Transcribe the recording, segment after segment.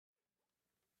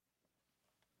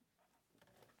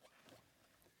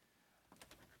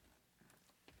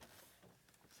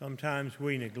Sometimes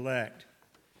we neglect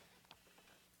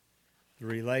the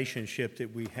relationship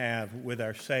that we have with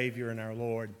our Savior and our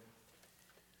Lord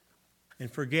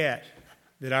and forget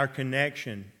that our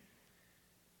connection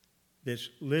that's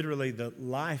literally the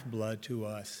lifeblood to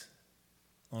us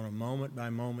on a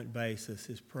moment-by-moment basis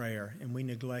is prayer, and we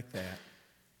neglect that.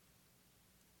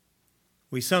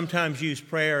 We sometimes use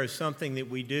prayer as something that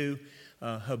we do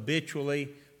habitually,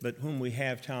 but when we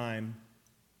have time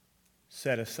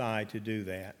set aside to do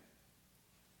that.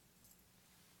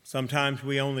 Sometimes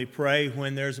we only pray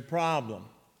when there's a problem.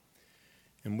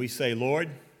 And we say, Lord,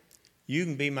 you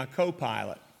can be my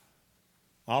co-pilot.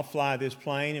 I'll fly this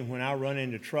plane, and when I run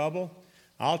into trouble,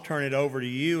 I'll turn it over to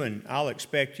you, and I'll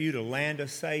expect you to land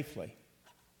us safely.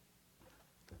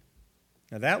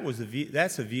 Now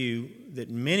that's a view that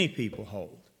many people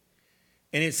hold.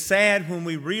 And it's sad when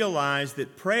we realize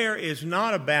that prayer is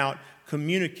not about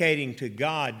communicating to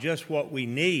God just what we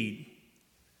need,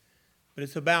 but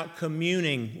it's about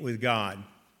communing with God,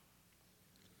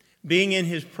 being in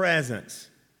His presence,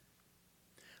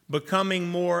 becoming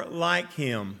more like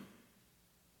Him.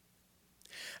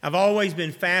 I've always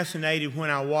been fascinated when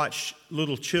I watch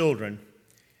little children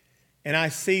and I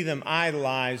see them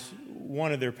idolize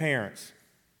one of their parents.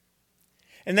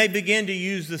 And they begin to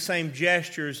use the same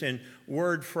gestures and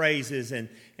word phrases, and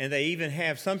they even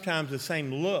have sometimes the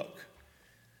same look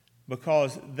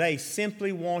because they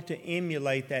simply want to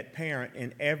emulate that parent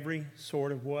in every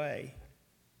sort of way.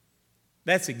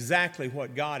 That's exactly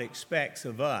what God expects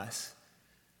of us.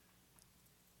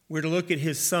 We're to look at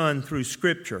His Son through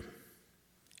Scripture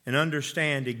and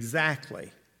understand exactly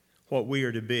what we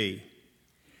are to be.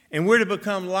 And we're to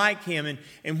become like Him.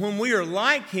 And when we are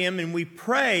like Him and we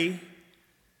pray,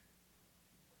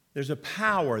 there's a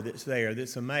power that's there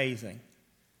that's amazing.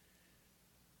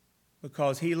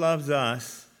 Because He loves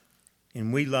us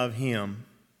and we love Him.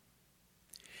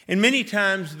 And many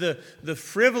times the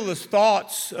frivolous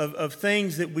thoughts of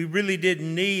things that we really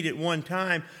didn't need at one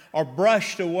time are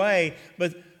brushed away,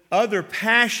 but other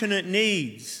passionate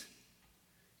needs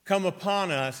come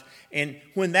upon us, and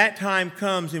when that time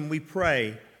comes and we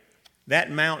pray, that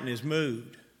mountain is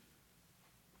moved.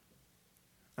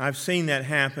 I've seen that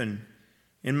happen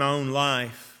in my own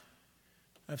life.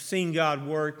 I've seen God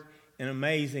work in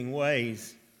amazing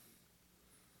ways.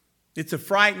 It's a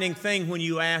frightening thing when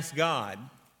you ask God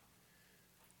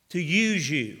to use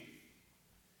you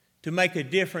to make a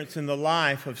difference in the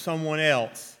life of someone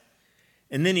else,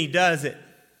 and then He does it.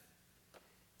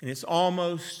 And it's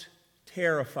almost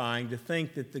terrifying to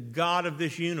think that the God of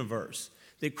this universe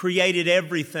that created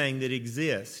everything that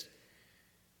exists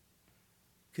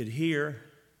could hear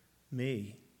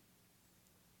me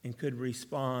and could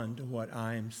respond to what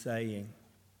I am saying.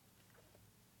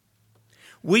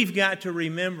 We've got to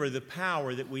remember the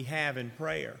power that we have in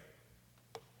prayer.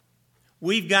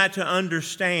 We've got to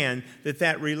understand that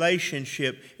that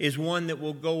relationship is one that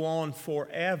will go on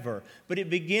forever. But it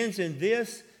begins in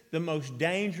this, the most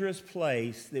dangerous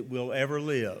place that we'll ever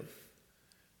live,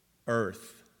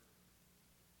 earth.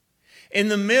 In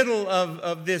the middle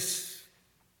of this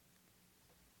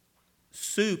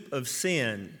soup of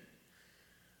sin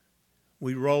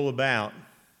we roll about,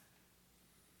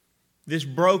 this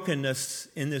brokenness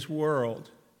in this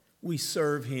world, we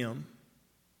serve Him.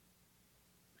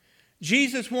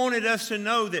 Jesus wanted us to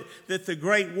know that the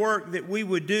great work that we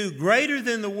would do, greater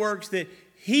than the works that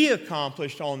He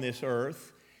accomplished on this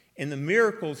earth, and the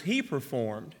miracles He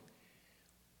performed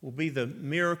will be the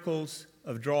miracles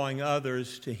of drawing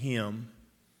others to Him,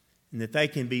 and that they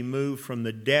can be moved from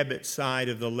the debit side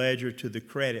of the ledger to the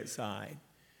credit side,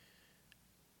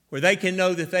 where they can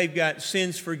know that they've got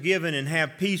sins forgiven and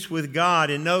have peace with God,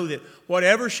 and know that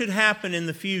whatever should happen in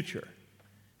the future,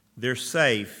 they're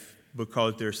safe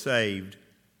because they're saved.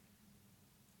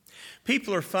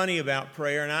 People are funny about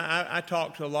prayer, and I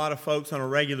talk to a lot of folks on a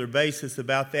regular basis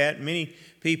about that. Many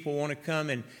people want to come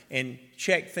and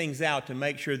check things out to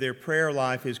make sure their prayer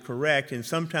life is correct, and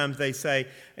sometimes they say,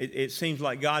 it seems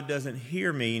like God doesn't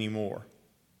hear me anymore.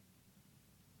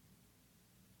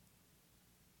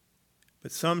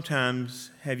 But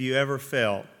sometimes, have you ever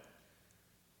felt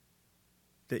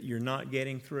that you're not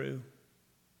getting through?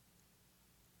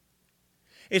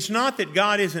 It's not that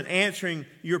God isn't answering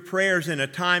your prayers in a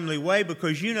timely way,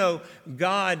 because you know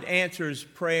God answers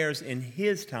prayers in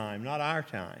His time, not our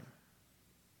time.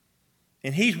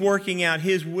 And He's working out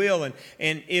His will.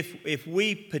 And if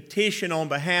we petition on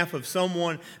behalf of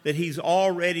someone that He's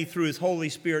already, through His Holy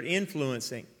Spirit,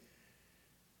 influencing,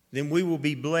 then we will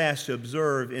be blessed to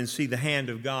observe and see the hand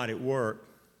of God at work.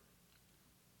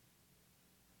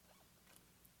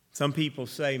 Some people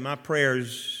say, my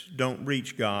prayers don't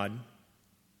reach God.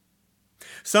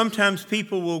 Sometimes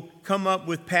people will come up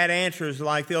with pat answers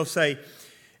like they'll say,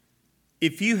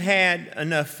 if you had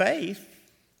enough faith,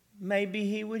 maybe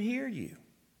he would hear you.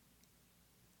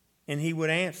 And he would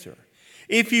answer.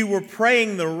 If you were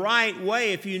praying the right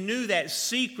way, if you knew that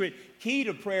secret key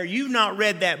to prayer, you've not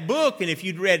read that book. And if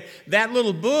you'd read that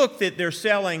little book that they're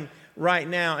selling right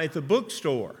now at the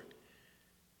bookstore,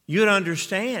 you'd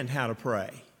understand how to pray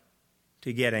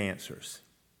to get answers.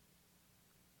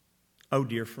 Oh,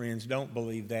 dear friends, don't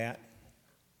believe that.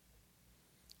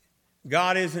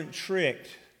 God isn't tricked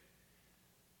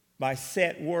by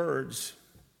set words.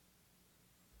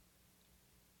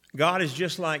 God is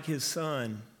just like his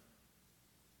Son.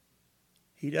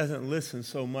 He doesn't listen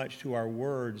so much to our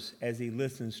words as he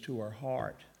listens to our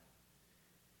heart.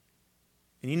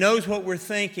 And he knows what we're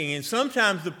thinking. And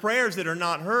sometimes the prayers that are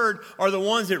not heard are the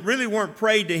ones that really weren't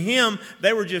prayed to him.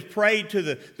 They were just prayed to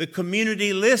the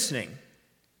community listening.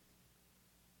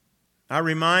 I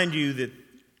remind you that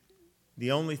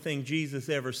the only thing Jesus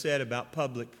ever said about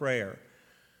public prayer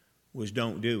was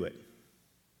don't do it.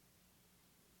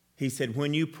 He said,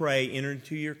 when you pray, enter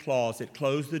into your closet,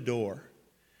 close the door,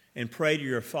 and pray to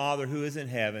your Father who is in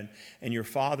heaven, and your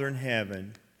Father in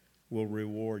heaven will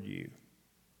reward you.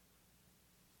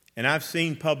 And I've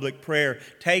seen public prayer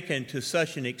taken to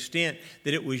such an extent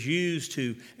that it was used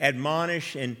to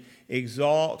admonish and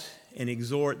exalt and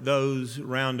exhort those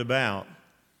round about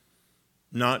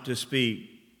not to speak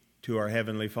to our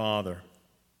Heavenly Father.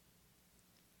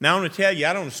 Now, I want to tell you,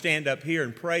 I don't stand up here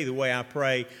and pray the way I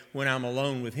pray when I'm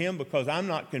alone with him, because I'm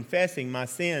not confessing my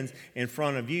sins in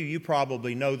front of you. You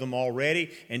probably know them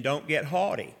already, and don't get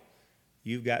haughty.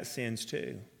 You've got sins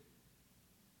too.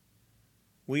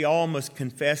 We all must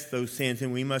confess those sins,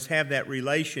 and we must have that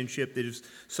relationship that is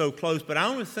so close. But I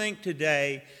want to think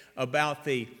today about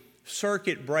the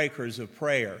circuit breakers of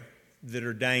prayer that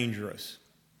are dangerous.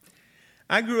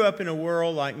 I grew up in a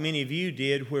world like many of you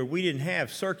did where we didn't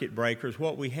have circuit breakers.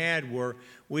 What we had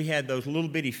those little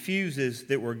bitty fuses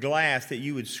that were glass that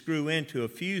you would screw into a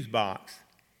fuse box.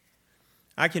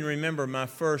 I can remember my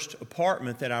first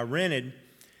apartment that I rented.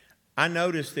 I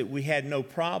noticed that we had no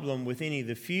problem with any of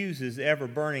the fuses ever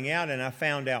burning out, and I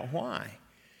found out why.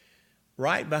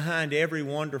 Right behind every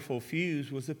wonderful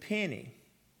fuse was a penny,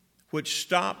 which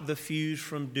stopped the fuse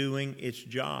from doing its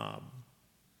job.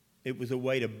 It was a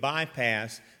way to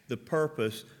bypass the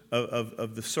purpose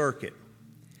of the circuit.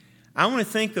 I want to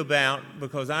think about,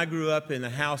 because I grew up in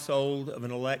the household of an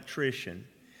electrician,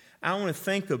 I want to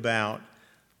think about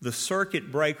the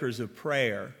circuit breakers of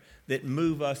prayer that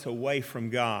move us away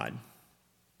from God.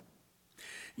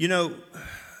 You know,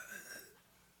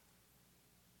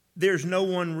 there's no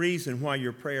one reason why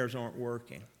your prayers aren't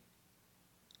working.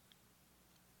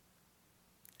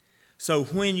 So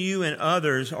when you and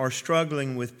others are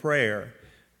struggling with prayer,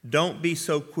 don't be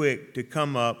so quick to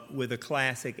come up with a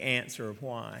classic answer of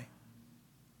why.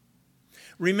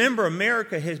 Remember,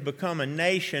 America has become a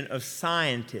nation of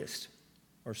scientists,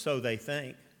 or so they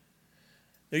think.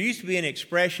 There used to be an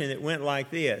expression that went like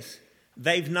this: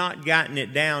 they've not gotten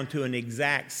it down to an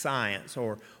exact science,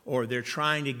 or they're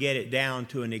trying to get it down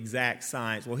to an exact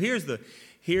science. Well, here's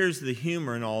the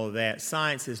humor in all of that.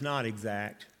 Science is not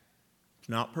exact. It's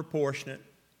not proportionate.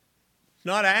 It's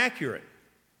not accurate.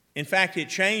 In fact, it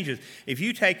changes. If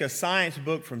you take a science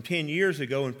book from 10 years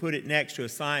ago and put it next to a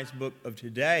science book of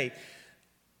today,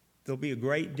 there'll be a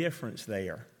great difference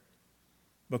there,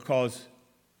 because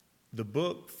the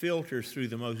book filters through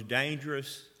the most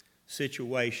dangerous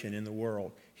situation in the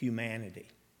world, humanity.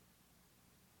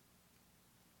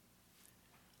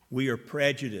 We are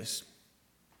prejudiced.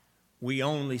 We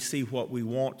only see what we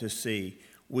want to see.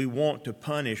 We want to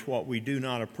punish what we do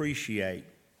not appreciate.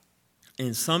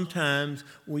 And sometimes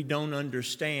we don't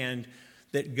understand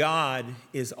that God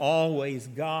is always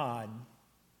God.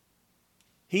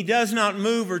 He does not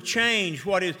move or change.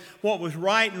 What was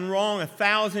right and wrong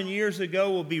 1,000 years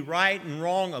ago will be right and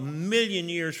wrong 1,000,000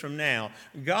 years from now.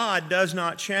 God does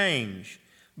not change,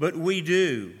 but we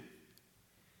do.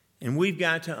 And we've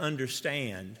got to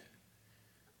understand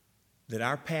that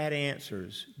our pat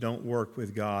answers don't work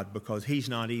with God, because He's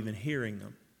not even hearing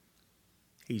them.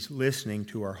 He's listening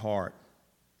to our heart.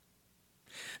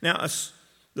 Now,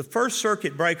 the first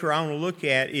circuit breaker I want to look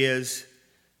at is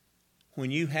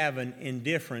when you have an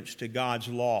indifference to God's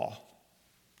law.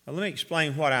 Now, let me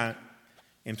explain what I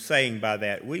am saying by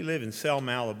that. We live in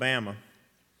Selma, Alabama.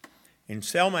 In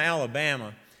Selma,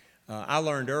 Alabama, I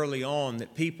learned early on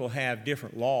that people have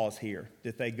different laws here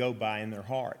that they go by in their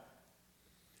heart.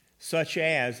 Such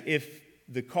as, if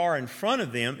the car in front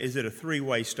of them is at a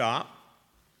three-way stop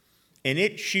and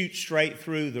it shoots straight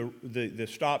through the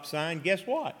stop sign, guess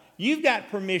what? You've got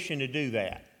permission to do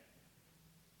that.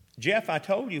 Jeff, I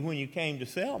told you when you came to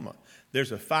Selma,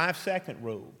 there's a 5-second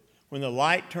rule. When the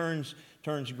light turns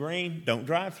green, don't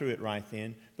drive through it right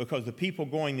then, because the people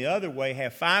going the other way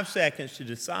have 5 seconds to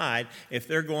decide if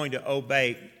they're going to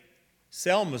obey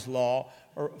Selma's law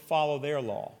or follow their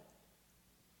law.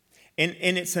 And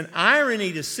it's an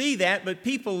irony to see that, but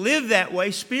people live that way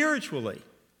spiritually.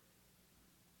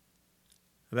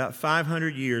 About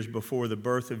 500 years before the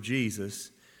birth of Jesus,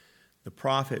 the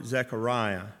prophet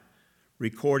Zechariah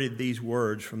recorded these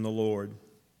words from the Lord.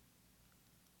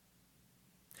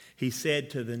 He said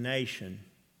to the nation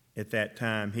at that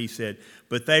time, he said,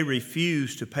 "But they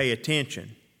refused to pay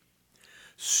attention.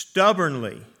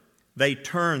 Stubbornly, they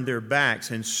turned their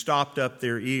backs and stopped up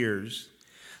their ears.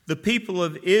 The people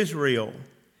of Israel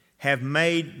have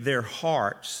made their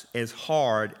hearts as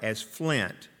hard as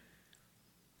flint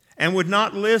and would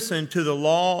not listen to the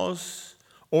laws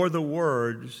or the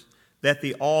words that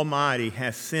the Almighty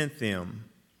has sent them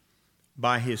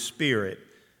by His Spirit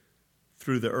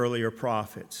through the earlier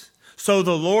prophets. So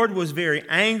the Lord was very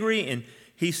angry, and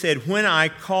He said, when I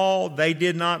called, they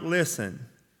did not listen.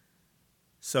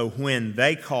 So when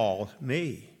they called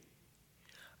me,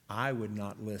 I would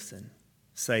not listen,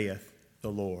 saith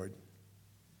the Lord."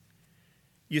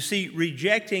 You see,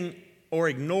 rejecting or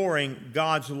ignoring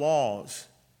God's laws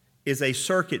is a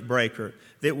circuit breaker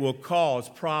that will cause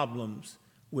problems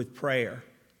with prayer.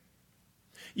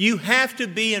 You have to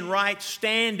be in right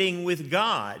standing with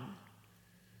God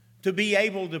to be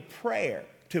able to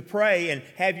pray and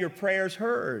have your prayers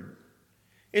heard.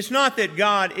 It's not that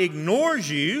God ignores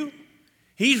you.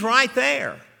 He's right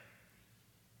there.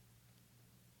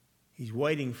 He's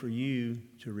waiting for you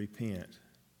to repent.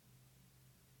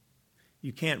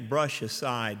 You can't brush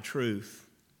aside truth.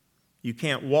 You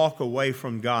can't walk away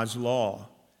from God's law.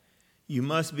 You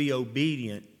must be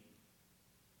obedient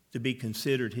to be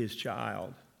considered His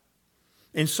child.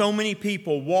 And so many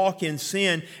people walk in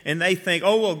sin and they think,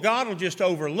 oh, well, God will just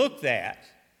overlook that.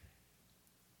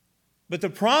 But the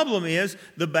problem is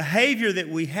the behavior that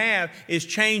we have is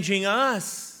changing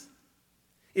us.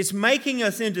 It's making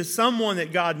us into someone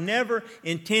that God never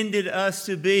intended us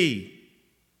to be.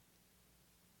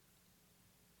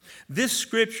 This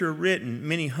scripture, written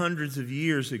many hundreds of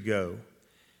years ago,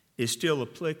 is still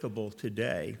applicable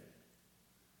today.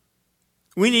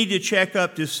 We need to check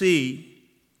up to see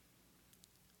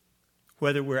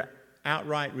whether we're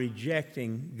outright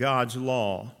rejecting God's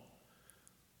law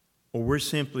or we're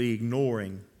simply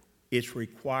ignoring its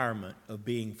requirement of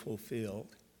being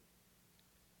fulfilled.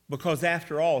 Because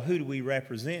after all, who do we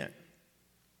represent?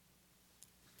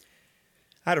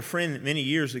 I had a friend that many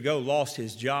years ago lost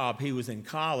his job. He was in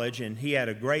college and he had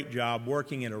a great job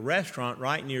working in a restaurant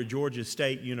right near Georgia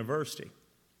State University.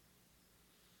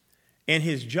 And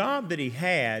his job that he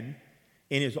had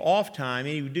in his off time,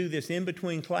 and he would do this in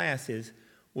between classes,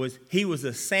 was he was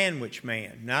a sandwich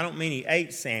man. Now, I don't mean he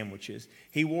ate sandwiches.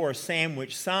 He wore a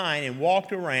sandwich sign and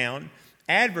walked around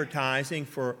advertising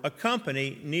for a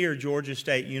company near Georgia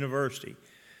State University.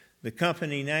 The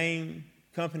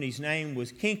company's name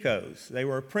was Kinko's. They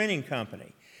were a printing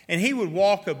company. And he would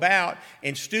walk about,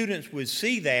 and students would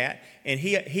see that, and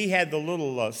he had the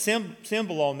little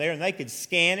symbol on there, and they could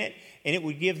scan it, and it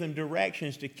would give them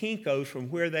directions to Kinko's from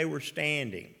where they were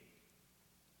standing.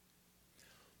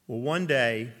 Well, one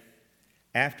day,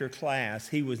 after class,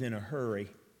 he was in a hurry,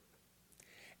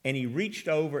 and he reached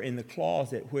over in the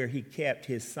closet where he kept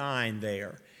his sign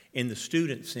there in the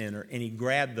student center, and he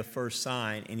grabbed the first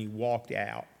sign, and he walked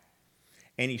out.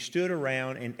 And he stood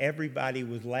around, and everybody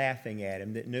was laughing at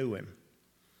him that knew him.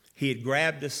 He had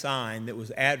grabbed a sign that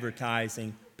was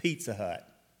advertising Pizza Hut.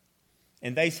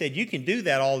 And they said, you can do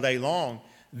that all day long.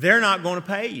 They're not going to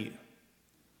pay you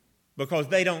because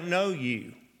they don't know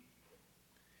you.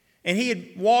 And he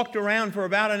had walked around for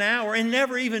about an hour and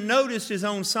never even noticed his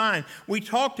own sign. We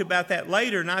talked about that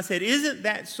later, and I said, isn't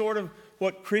that sort of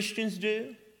what Christians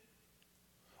do?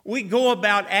 We go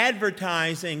about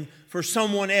advertising for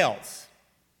someone else,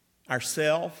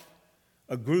 ourselves,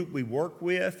 a group we work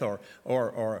with,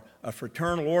 or a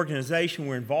fraternal organization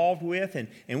we're involved with,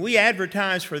 and we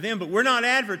advertise for them, but we're not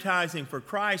advertising for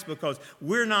Christ because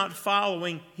we're not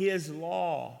following His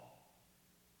law.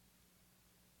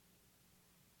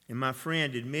 And my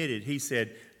friend admitted, he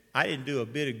said, I didn't do a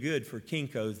bit of good for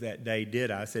Kinko's that day, did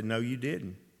I? I said, no, you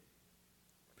didn't.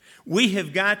 We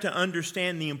have got to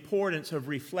understand the importance of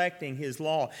reflecting His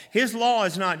law. His law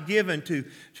is not given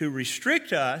to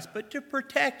restrict us, but to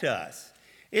protect us.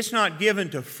 It's not given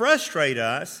to frustrate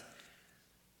us,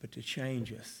 but to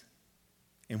change us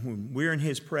And when we're in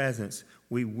His presence,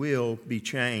 we will be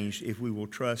changed if we will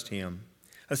trust Him.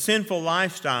 A sinful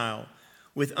lifestyle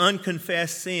with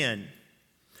unconfessed sin,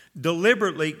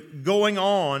 deliberately going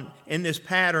on in this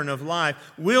pattern of life,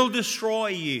 will destroy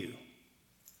you.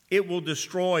 It will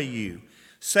destroy you.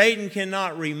 Satan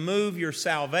cannot remove your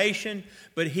salvation,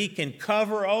 but he can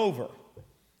cover over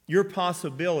your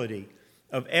possibility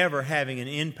of ever having an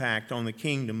impact on the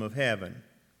kingdom of heaven.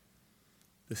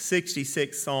 The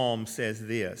 66th Psalm says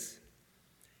this: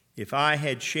 "If I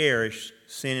had cherished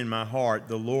sin in my heart,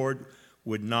 the Lord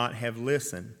would not have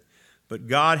listened. But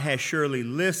God has surely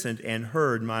listened and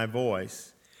heard my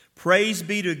voice. Praise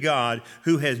be to God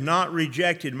who has not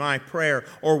rejected my prayer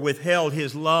or withheld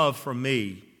His love from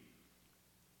me."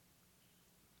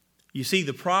 You see,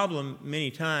 the problem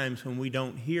many times when we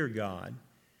don't hear God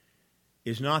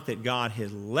is not that God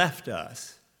has left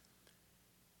us,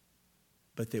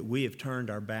 but that we have turned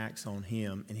our backs on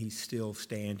Him and He's still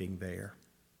standing there.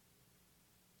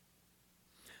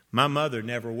 My mother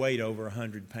never weighed over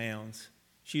 100 pounds.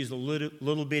 She's a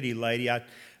little bitty lady.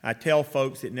 I tell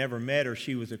folks that never met her,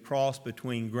 she was a cross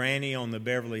between Granny on the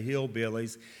Beverly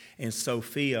Hillbillies and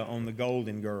Sophia on the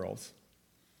Golden Girls.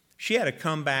 She had a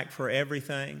comeback for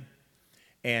everything,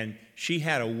 and she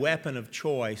had a weapon of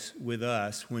choice with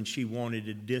us when she wanted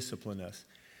to discipline us.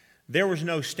 There was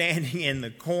no standing in the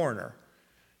corner.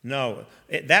 No,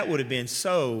 that would have been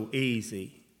so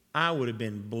easy. I would have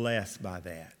been blessed by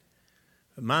that.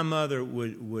 My mother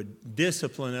would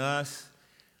discipline us,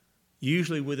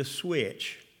 usually with a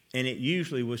switch, and it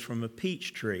usually was from a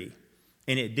peach tree,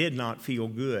 and it did not feel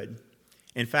good.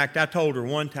 In fact, I told her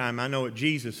one time, I know what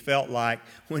Jesus felt like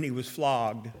when He was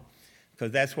flogged,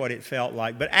 because that's what it felt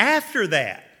like. But after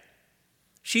that,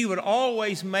 she would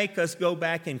always make us go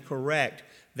back and correct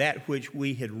that which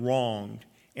we had wronged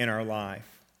in our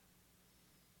life.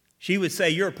 She would say,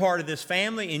 "You're a part of this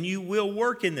family, and you will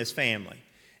work in this family."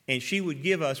 And she would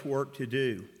give us work to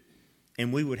do,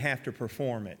 and we would have to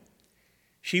perform it.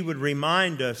 She would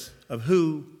remind us of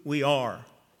who we are.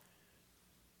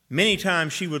 Many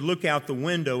times she would look out the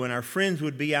window, and our friends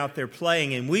would be out there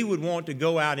playing, and we would want to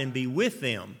go out and be with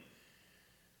them.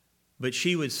 But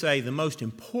she would say, the most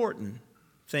important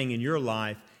thing in your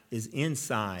life is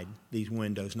inside these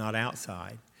windows, not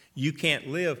outside. You can't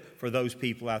live for those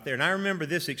people out there. And I remember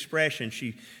this expression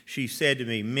she said to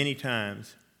me many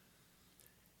times.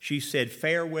 She said,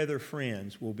 "Fair weather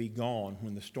friends will be gone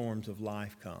when the storms of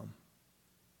life come.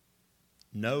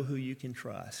 Know who you can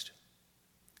trust."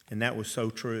 And that was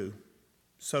so true.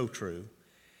 So true.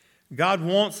 God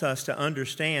wants us to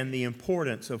understand the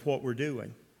importance of what we're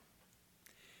doing.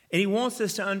 And He wants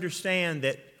us to understand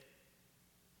that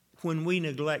when we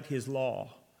neglect His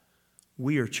law,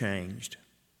 we are changed.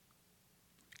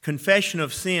 Confession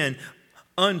of sin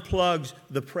unplugs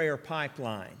the prayer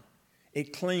pipeline.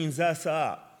 It cleans us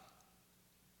up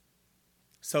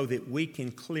so that we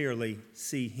can clearly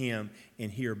see Him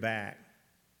and hear back.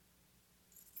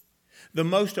 The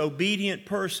most obedient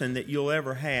person that you'll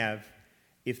ever have,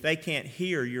 if they can't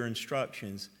hear your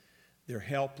instructions, they're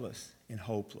helpless and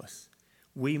hopeless.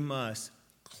 We must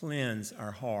cleanse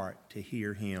our heart to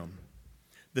hear Him.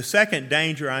 The second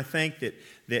danger, I think,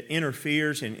 that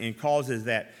interferes and causes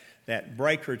that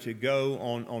breaker to go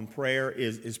on prayer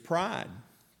is pride.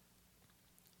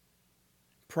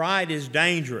 Pride is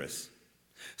dangerous.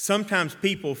 Sometimes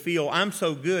people feel, I'm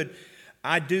so good,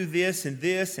 I do this,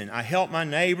 and I help my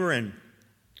neighbor, and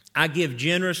I give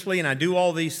generously, and I do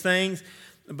all these things.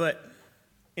 But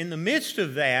in the midst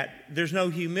of that, there's no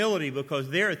humility because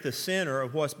they're at the center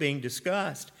of what's being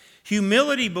discussed.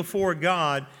 Humility before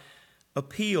God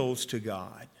appeals to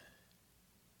God.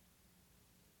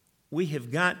 We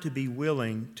have got to be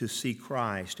willing to see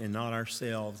Christ and not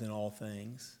ourselves in all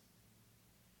things.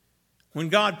 When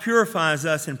God purifies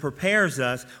us and prepares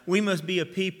us, we must be a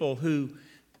people who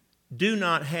do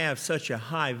not have such a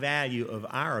high value of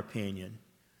our opinion,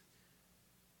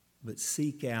 but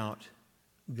seek out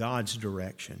God's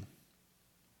direction.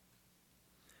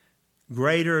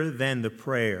 Greater than the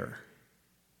prayer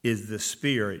is the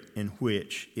spirit in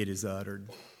which it is uttered.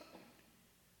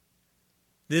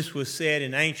 This was said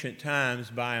in ancient times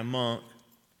by a monk.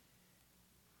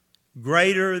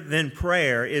 Greater than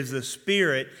prayer is the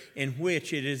spirit in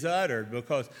which it is uttered,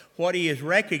 because what he is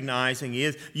recognizing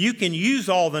is you can use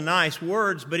all the nice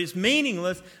words, but it's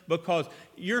meaningless because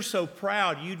you're so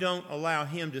proud you don't allow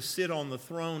Him to sit on the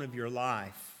throne of your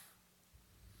life.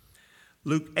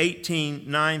 Luke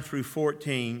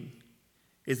 18:9-14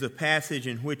 is a passage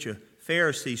in which a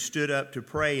Pharisee stood up to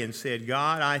pray and said,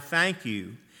 "God, I thank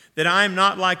you that I am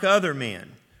not like other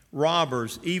men,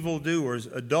 robbers, evildoers,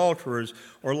 adulterers,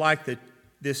 or like the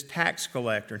this tax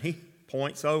collector, and he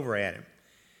points over at him.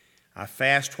 I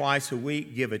fast twice a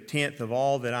week, give a tenth of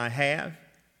all that I have.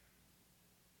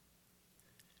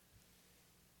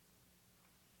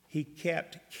 He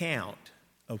kept count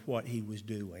of what he was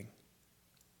doing.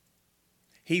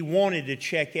 He wanted to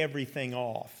check everything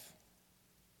off.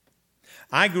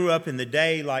 I grew up in the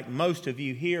day, like most of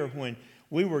you here, when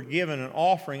we were given an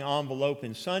offering envelope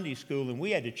in Sunday school and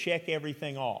we had to check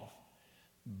everything off.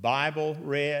 Bible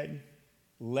read,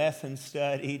 lesson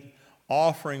studied,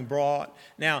 offering brought.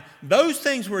 Now, those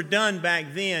things were done back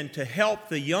then to help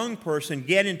the young person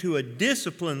get into a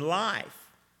disciplined life.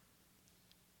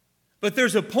 But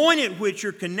there's a point at which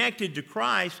you're connected to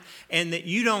Christ and that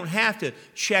you don't have to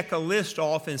check a list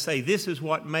off and say, this is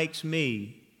what makes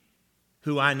me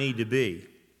who I need to be.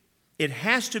 It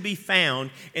has to be found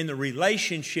in the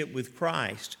relationship with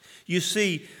Christ. You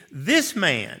see, this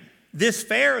man, this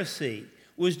Pharisee,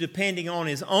 was depending on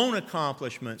his own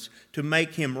accomplishments to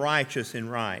make him righteous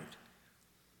and right.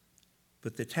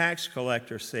 But the tax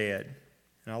collector said,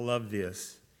 and I love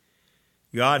this,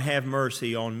 God have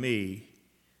mercy on me,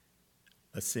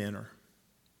 a sinner.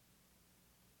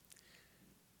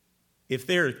 If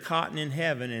there is cotton in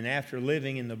heaven, and after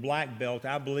living in the black belt,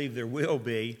 I believe there will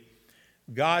be,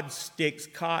 God sticks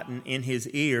cotton in his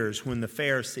ears when the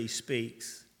Pharisee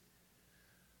speaks.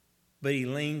 But he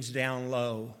leans down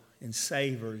low and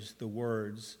savors the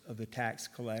words of the tax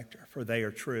collector, for they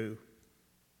are true.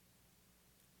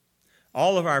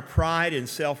 All of our pride and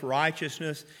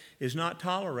self-righteousness is not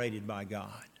tolerated by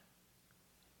God.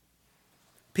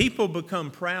 People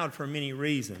become proud for many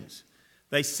reasons.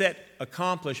 They set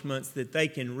accomplishments that they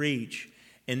can reach,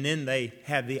 and then they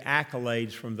have the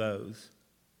accolades from those.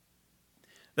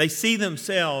 They see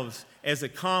themselves as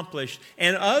accomplished,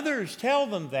 and others tell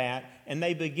them that, and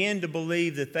they begin to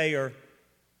believe that they are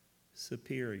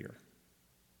superior.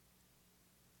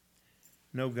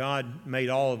 No, God made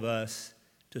all of us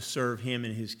to serve Him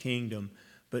in His kingdom,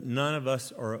 but none of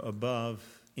us are above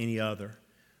any other.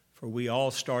 For we all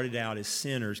started out as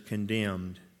sinners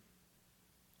condemned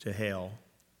to hell.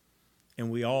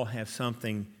 And we all have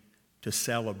something to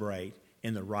celebrate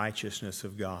in the righteousness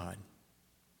of God.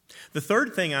 The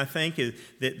third thing I think is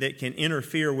that can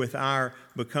interfere with our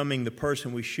becoming the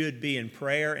person we should be in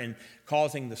prayer and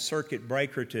causing the circuit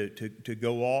breaker to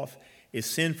go off is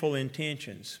sinful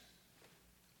intentions.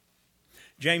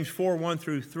 James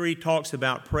 4:1-3 talks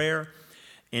about prayer,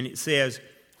 and it says,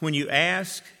 when you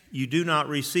ask, you do not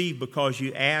receive because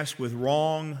you ask with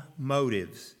wrong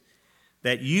motives,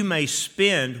 that you may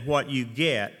spend what you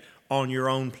get on your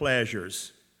own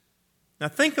pleasures. Now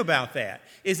think about that.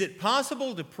 Is it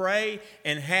possible to pray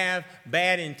and have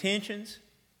bad intentions?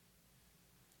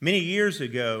 Many years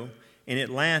ago in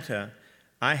Atlanta,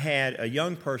 I had a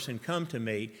young person come to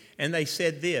me and they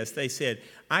said this. They said,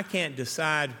 I can't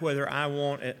decide whether I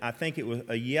want, I think it was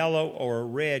a yellow or a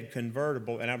red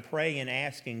convertible, and I'm praying and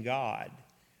asking God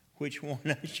which one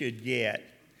I should get.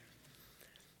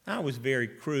 I was very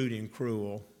crude and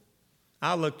cruel.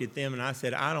 I looked at them and I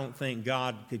said, I don't think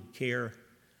God could care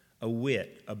a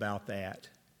whit about that.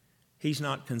 He's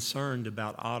not concerned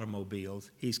about automobiles.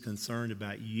 He's concerned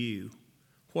about you.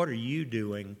 What are you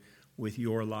doing with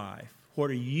your life? What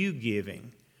are you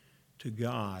giving to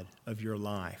God of your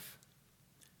life?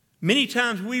 Many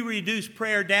times we reduce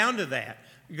prayer down to that.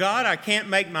 God, I can't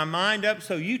make my mind up,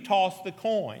 so you toss the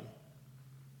coin.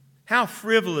 How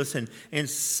frivolous and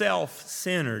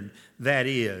self-centered that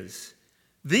is.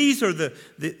 These are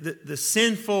the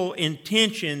sinful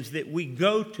intentions that we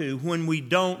go to when we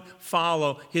don't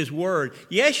follow His Word.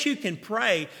 Yes, you can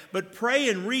pray, but pray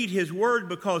and read His Word,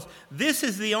 because this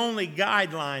is the only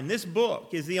guideline. This book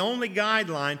is the only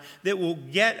guideline that will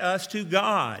get us to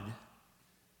God.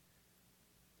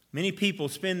 Many people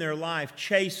spend their life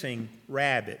chasing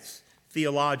rabbits,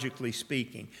 theologically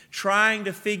speaking, trying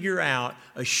to figure out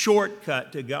a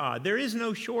shortcut to God. There is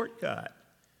no shortcut.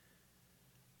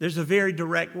 There's a very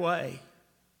direct way.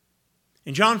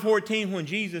 In John 14, when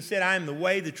Jesus said, I am the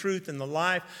way, the truth, and the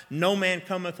life, no man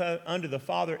cometh unto the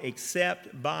Father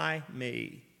except by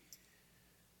me.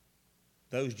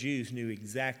 Those Jews knew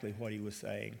exactly what He was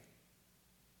saying.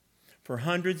 For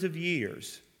hundreds of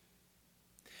years,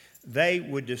 they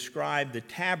would describe the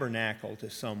tabernacle to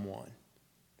someone.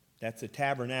 That's a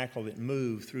tabernacle that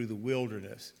moved through the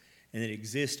wilderness, and it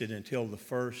existed until the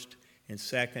first and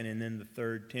second and then the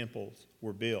third temples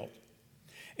were built.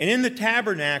 And in the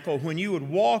tabernacle, when you would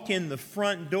walk in the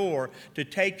front door to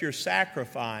take your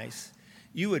sacrifice,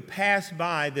 you would pass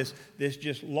by this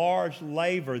just large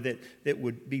laver that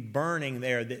would be burning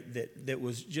there that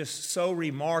was just so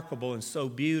remarkable and so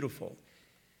beautiful.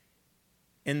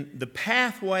 And the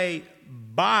pathway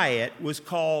by it was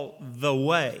called the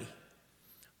Way,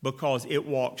 because it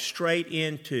walked straight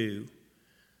into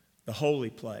the holy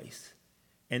place.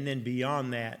 And then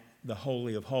beyond that, the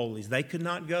Holy of Holies. They could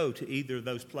not go to either of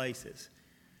those places.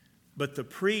 But the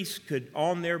priests could,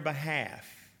 on their behalf,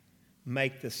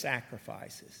 make the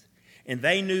sacrifices. And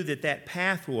they knew that that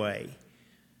pathway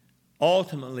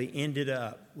ultimately ended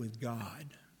up with God.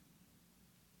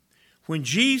 When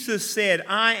Jesus said,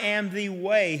 I am the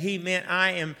way, he meant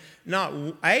I am not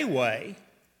a way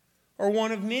or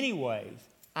one of many ways.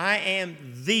 I am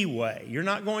the way. You're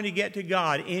not going to get to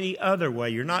God any other way.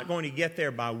 You're not going to get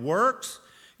there by works.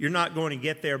 You're not going to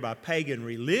get there by pagan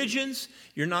religions.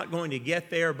 You're not going to get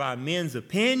there by men's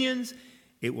opinions.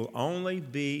 It will only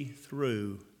be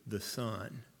through the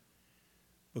Son,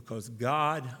 because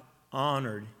God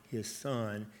honored his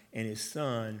Son, and his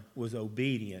Son was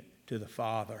obedient to the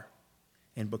Father.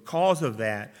 And because of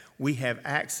that, we have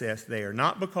access there,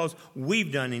 not because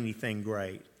we've done anything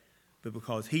great, but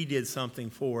because he did something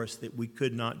for us that we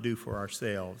could not do for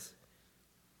ourselves.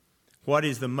 What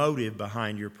is the motive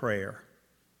behind your prayer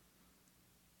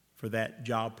for that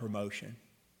job promotion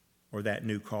or that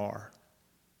new car?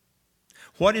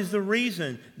 What is the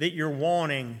reason that you're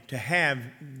wanting to have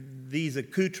these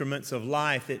accoutrements of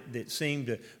life that seem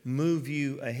to move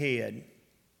you ahead?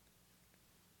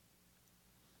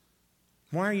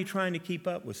 Why are you trying to keep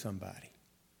up with somebody?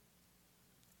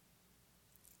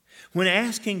 When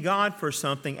asking God for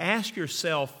something, ask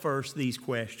yourself first these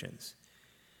questions.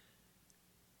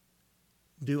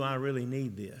 Do I really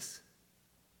need this?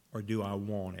 Or do I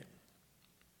want it?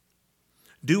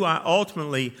 Do I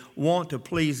ultimately want to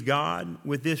please God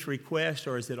with this request,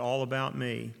 or is it all about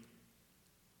me?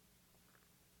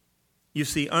 You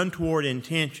see, untoward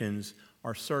intentions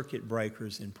are circuit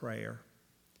breakers in prayer.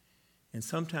 And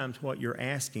sometimes what you're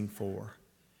asking for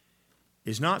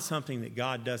is not something that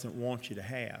God doesn't want you to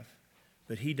have,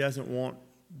 but he doesn't want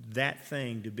that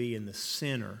thing to be in the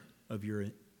center of your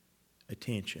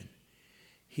attention.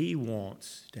 He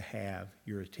wants to have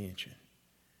your attention,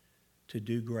 to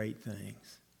do great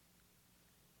things.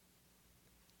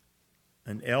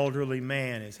 An elderly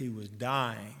man, as he was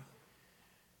dying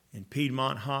in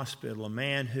Piedmont Hospital, a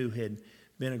man who had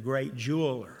been a great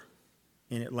jeweler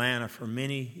in Atlanta for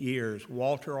many years,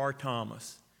 Walter R.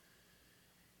 Thomas.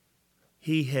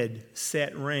 He had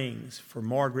set rings for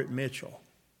Margaret Mitchell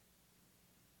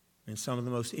and some of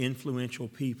the most influential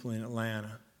people in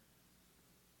Atlanta.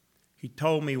 He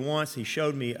told me once, he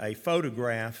showed me a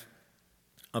photograph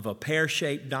of a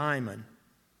pear-shaped diamond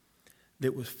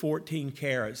that was 14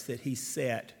 carats that he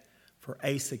set for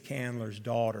Asa Candler's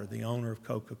daughter, the owner of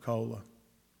Coca-Cola.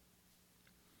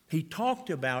 He talked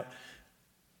about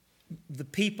the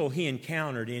people he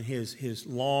encountered in his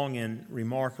long and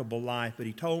remarkable life, but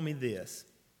he told me this.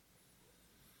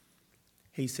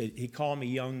 He said, he called me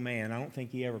young man. I don't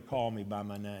think he ever called me by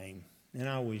my name. And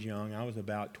I was young. I was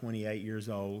about 28 years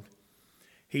old.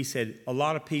 He said, a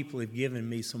lot of people have given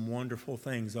me some wonderful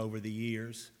things over the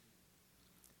years.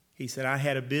 He said, I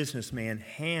had a businessman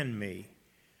hand me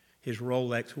his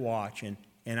Rolex watch,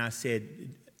 and I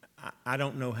said, I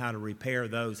don't know how to repair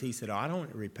those. He said, I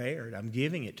don't repair it. I'm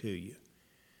giving it to you.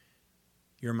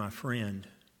 You're my friend.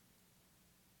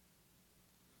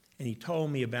 And he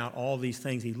told me about all these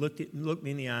things. He looked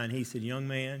me in the eye and he said, young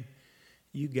man,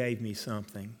 you gave me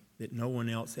something that no one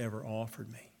else ever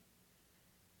offered me.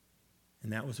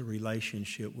 And that was a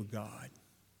relationship with God.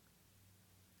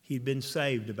 He'd been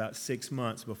saved about 6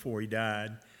 months before he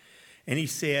died. And he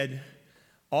said,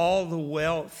 all the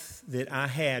wealth that I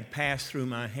had passed through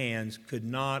my hands could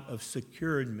not have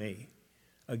secured me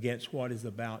against what is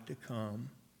about to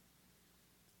come.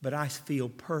 But I feel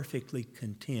perfectly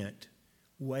content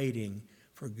waiting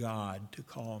for God to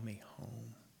call me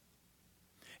home.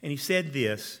 And he said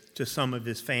this to some of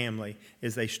his family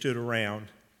as they stood around.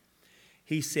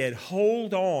 He said,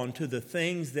 hold on to the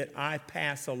things that I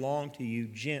pass along to you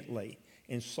gently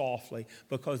and softly,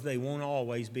 because they won't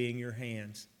always be in your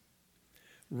hands.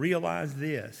 Realize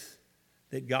this,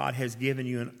 that God has given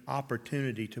you an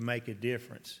opportunity to make a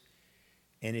difference.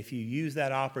 And if you use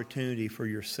that opportunity for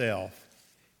yourself,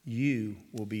 you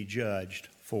will be judged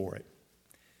for it.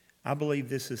 I believe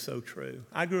this is so true.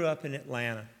 I grew up in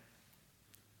Atlanta.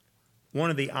 One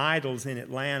of the idols in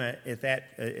Atlanta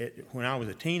when I was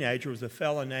a teenager was a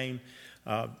fellow named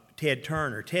Ted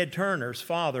Turner. Ted Turner's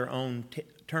father owned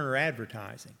Turner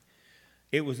Advertising.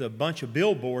 It was a bunch of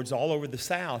billboards all over the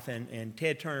South, and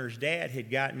Ted Turner's dad had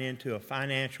gotten into a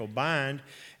financial bind,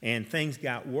 and things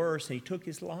got worse, and he took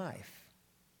his life.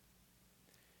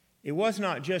 It was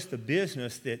not just the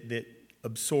business that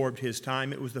absorbed his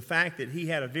time. It was the fact that he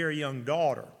had a very young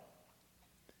daughter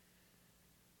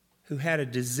who had a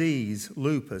disease,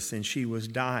 lupus, and she was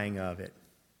dying of it.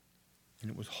 And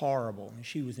it was horrible, and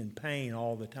she was in pain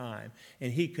all the time,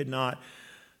 and he could not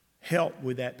help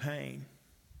with that pain.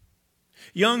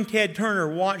 Young Ted Turner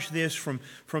watched this from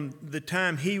the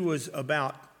time he was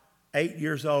about 8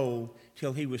 years old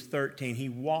till he was 13. He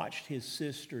watched his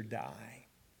sister die.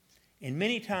 And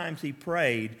many times he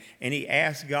prayed and he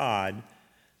asked God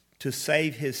to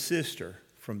save his sister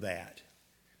from that.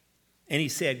 And he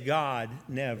said God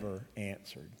never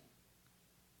answered.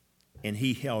 And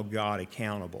he held God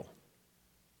accountable.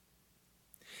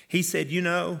 He said, you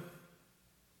know,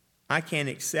 I can't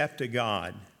accept a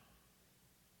God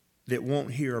that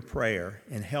won't hear a prayer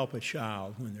and help a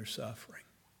child when they're suffering.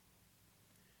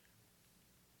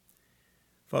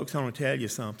 Folks, I want to tell you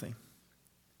something.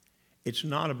 It's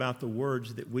not about the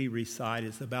words that we recite.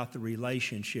 It's about the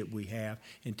relationship we have.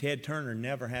 And Ted Turner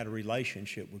never had a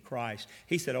relationship with Christ.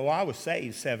 He said, I was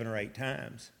saved 7 or 8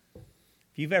 times.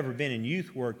 If you've ever been in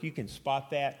youth work, you can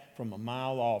spot that from a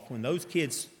mile off. When those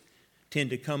kids tend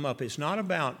to come up, it's not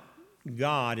about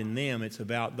God and them. It's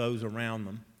about those around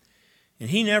them. And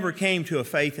he never came to a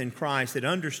faith in Christ that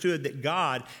understood that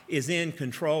God is in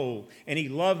control. And he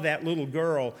loved that little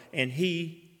girl, and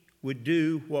he would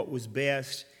do what was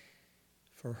best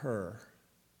for her,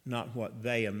 not what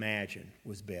they imagined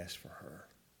was best for her.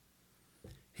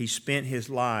 He spent his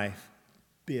life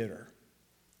bitter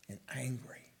and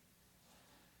angry.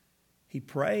 He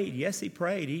prayed. Yes, he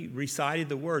prayed. He recited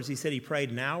the words. He said he prayed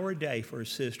an hour a day for his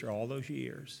sister all those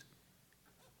years.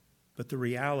 But the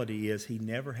reality is he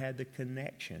never had the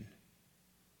connection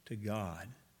to God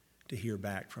to hear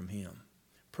back from him.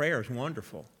 Prayer is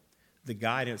wonderful. The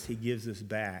guidance he gives us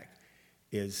back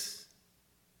it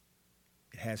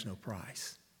has no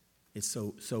price. It's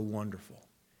so wonderful.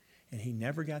 And he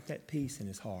never got that peace in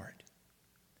his heart.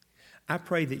 I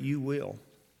pray that you will.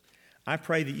 I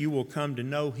pray that you will come to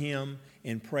know him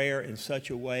in prayer in such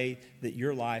a way that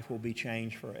your life will be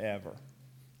changed forever.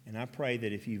 And I pray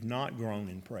that if you've not grown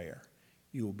in prayer,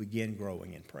 you will begin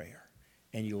growing in prayer.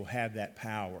 And you will have that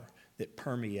power that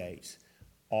permeates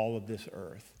all of this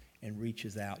earth and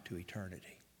reaches out to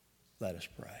eternity. Let us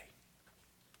pray.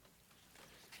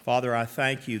 Father, I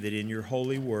thank you that in your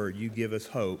holy word you give us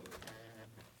hope.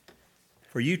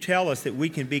 For you tell us that we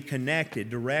can be connected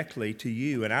directly to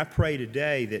you. And I pray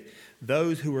today that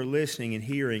those who are listening and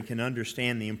hearing can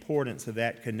understand the importance of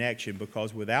that connection,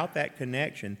 because without that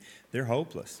connection, they're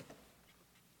hopeless.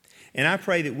 And I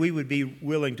pray that we would be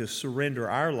willing to surrender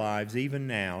our lives even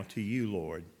now to you,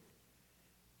 Lord,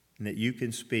 and that you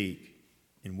can speak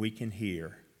and we can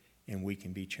hear and we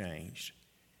can be changed.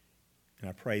 And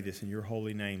I pray this in your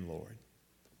holy name, Lord.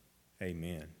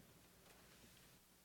 Amen.